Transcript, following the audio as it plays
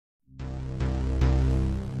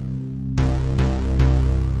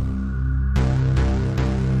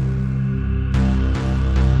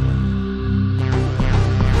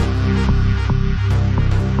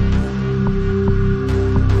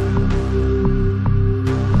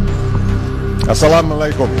Assalamu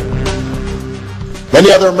alaikum. Many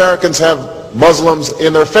other Americans have Muslims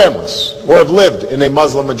in their families or have lived in a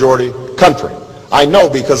Muslim majority country. I know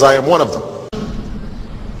because I am one of them.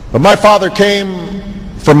 But my father came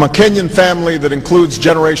from a Kenyan family that includes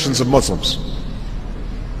generations of Muslims.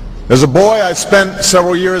 As a boy, I spent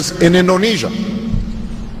several years in Indonesia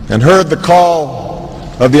and heard the call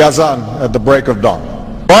of the azan at the break of dawn.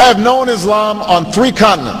 I have known Islam on 3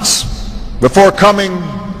 continents before coming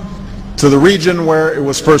to the region where it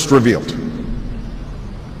was first revealed.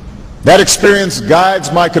 That experience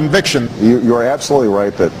guides my conviction. You're absolutely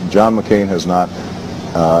right that John McCain has not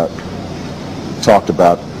talked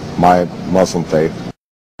about my Muslim faith.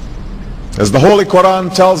 As the Holy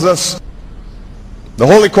Quran tells us, the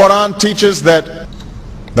Holy Quran teaches that,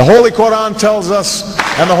 the Holy Quran tells us,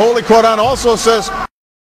 and the Holy Quran also says,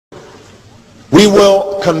 we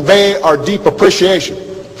will convey our deep appreciation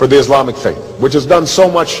for the Islamic faith, which has done so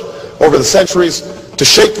much over the centuries to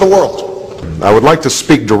shape the world. I would like to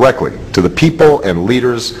speak directly to the people and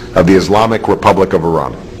leaders of the Islamic Republic of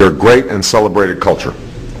Iran. Their great and celebrated culture.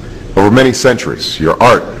 Over many centuries, your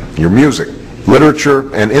art, your music,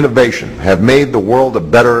 literature, and innovation have made the world a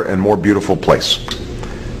better and more beautiful place.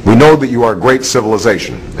 We know that you are a great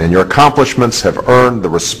civilization, and your accomplishments have earned the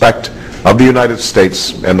respect of the United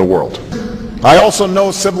States and the world. I also know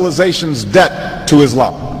civilization's debt to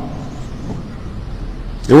Islam.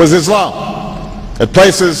 It was Islam at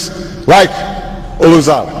places like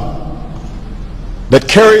Uluzar that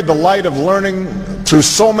carried the light of learning through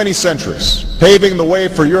so many centuries, paving the way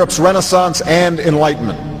for Europe's Renaissance and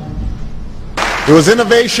Enlightenment. It was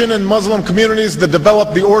innovation in Muslim communities that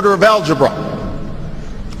developed the order of algebra,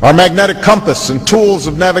 our magnetic compass and tools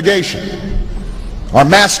of navigation, our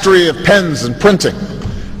mastery of pens and printing,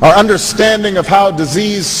 our understanding of how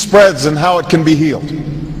disease spreads and how it can be healed.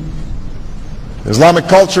 Islamic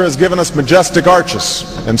culture has given us majestic arches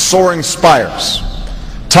and soaring spires,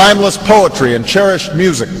 timeless poetry and cherished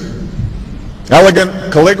music, elegant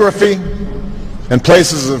calligraphy, and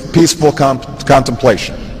places of peaceful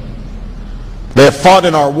contemplation. They have fought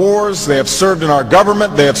in our wars, they have served in our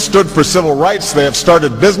government, they have stood for civil rights, they have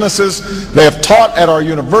started businesses, they have taught at our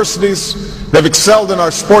universities, they have excelled in our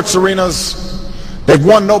sports arenas, they've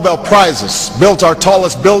won Nobel Prizes, built our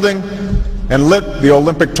tallest building, and lit the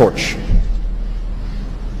Olympic torch.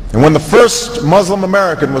 And when the first Muslim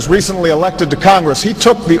American was recently elected to Congress, he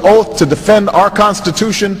took the oath to defend our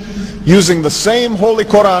Constitution using the same Holy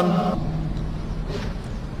Quran.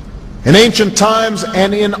 In ancient times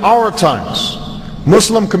and in our times,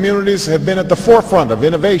 Muslim communities have been at the forefront of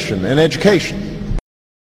innovation and education.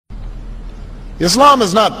 Islam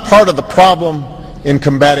is not part of the problem in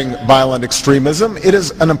combating violent extremism. It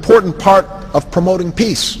is an important part of promoting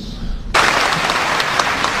peace.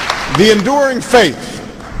 The enduring faith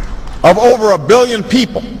of over 1 billion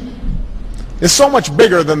people is so much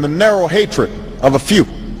bigger than the narrow hatred of a few.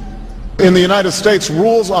 In the United States,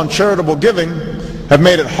 rules on charitable giving have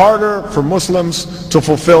made it harder for Muslims to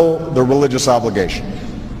fulfill their religious obligation.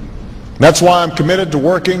 That's why I'm committed to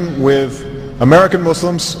working with American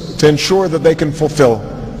Muslims to ensure that they can fulfill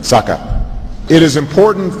zakat. It is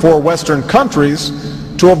important for Western countries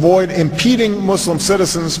to avoid impeding Muslim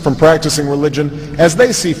citizens from practicing religion as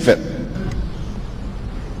they see fit.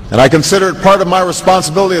 And I consider it part of my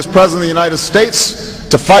responsibility as President of the United States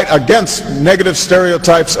to fight against negative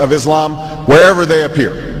stereotypes of Islam wherever they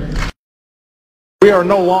appear. We are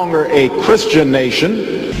no longer a Christian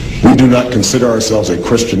nation. We do not consider ourselves a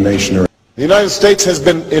Christian nation. The United States has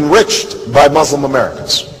been enriched by Muslim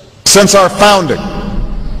Americans. Since our founding,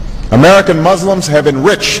 American Muslims have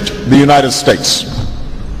enriched the United States.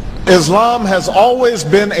 Islam has always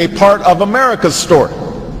been a part of America's story.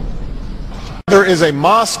 There is a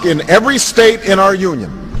mosque in every state in our union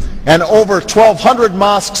and over 1,200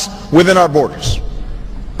 mosques within our borders.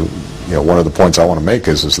 You know, one of the points I want to make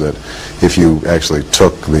is that if you actually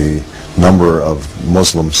took the number of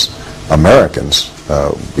Muslims Americans,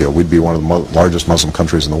 we'd be one of the largest Muslim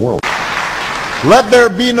countries in the world. Let there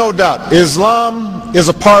be no doubt, Islam is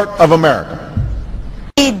a part of America.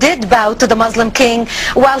 He did bow to the Muslim king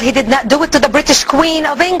while he did not do it to the British Queen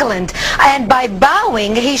of England. And by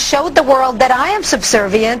bowing, he showed the world that I am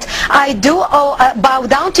subservient. I do bow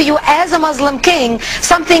down to you as a Muslim king,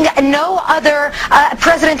 something no other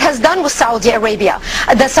president has done with Saudi Arabia.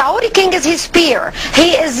 The Saudi king is his peer.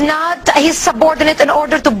 He is not his subordinate in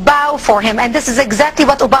order to bow for him. And this is exactly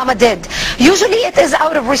what Obama did. Usually it is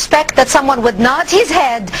out of respect that someone would nod his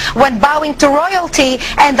head when bowing to royalty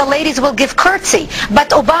and the ladies will give curtsy. But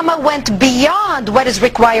Obama went beyond what is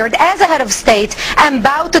required as a head of state and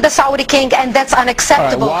bowed to the Saudi king, and that's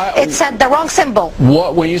unacceptable. It sent the wrong symbol.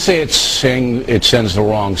 When you say it sends the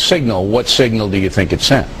wrong signal, what signal do you think it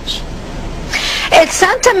sends? It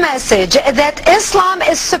sent a message that Islam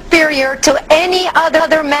is superior to any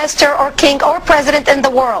other master or king or president in the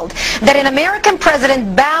world, that an American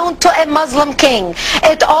president bound to a Muslim king.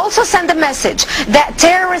 It also sent a message that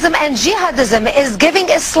terrorism and jihadism is giving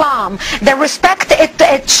Islam the respect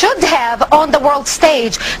it should have on the world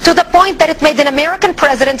stage, to the point that it made an American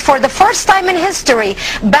president, for the first time in history,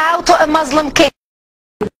 bow to a Muslim king.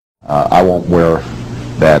 I won't wear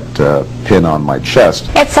that pin on my chest.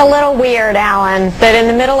 It's a little weird, Alan, that in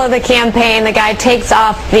the middle of the campaign the guy takes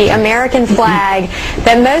off the American flag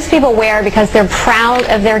that most people wear because they're proud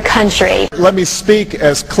of their country. Let me speak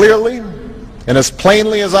as clearly and as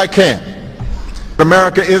plainly as I can.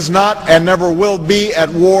 America is not and never will be at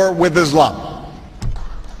war with Islam.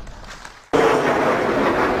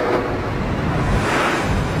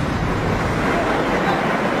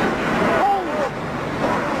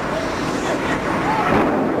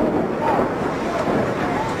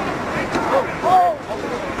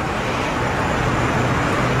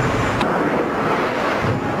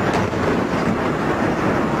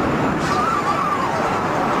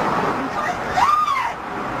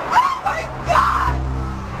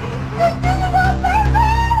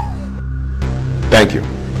 Thank you.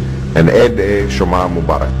 And Eid Shoma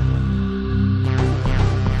Mubarak.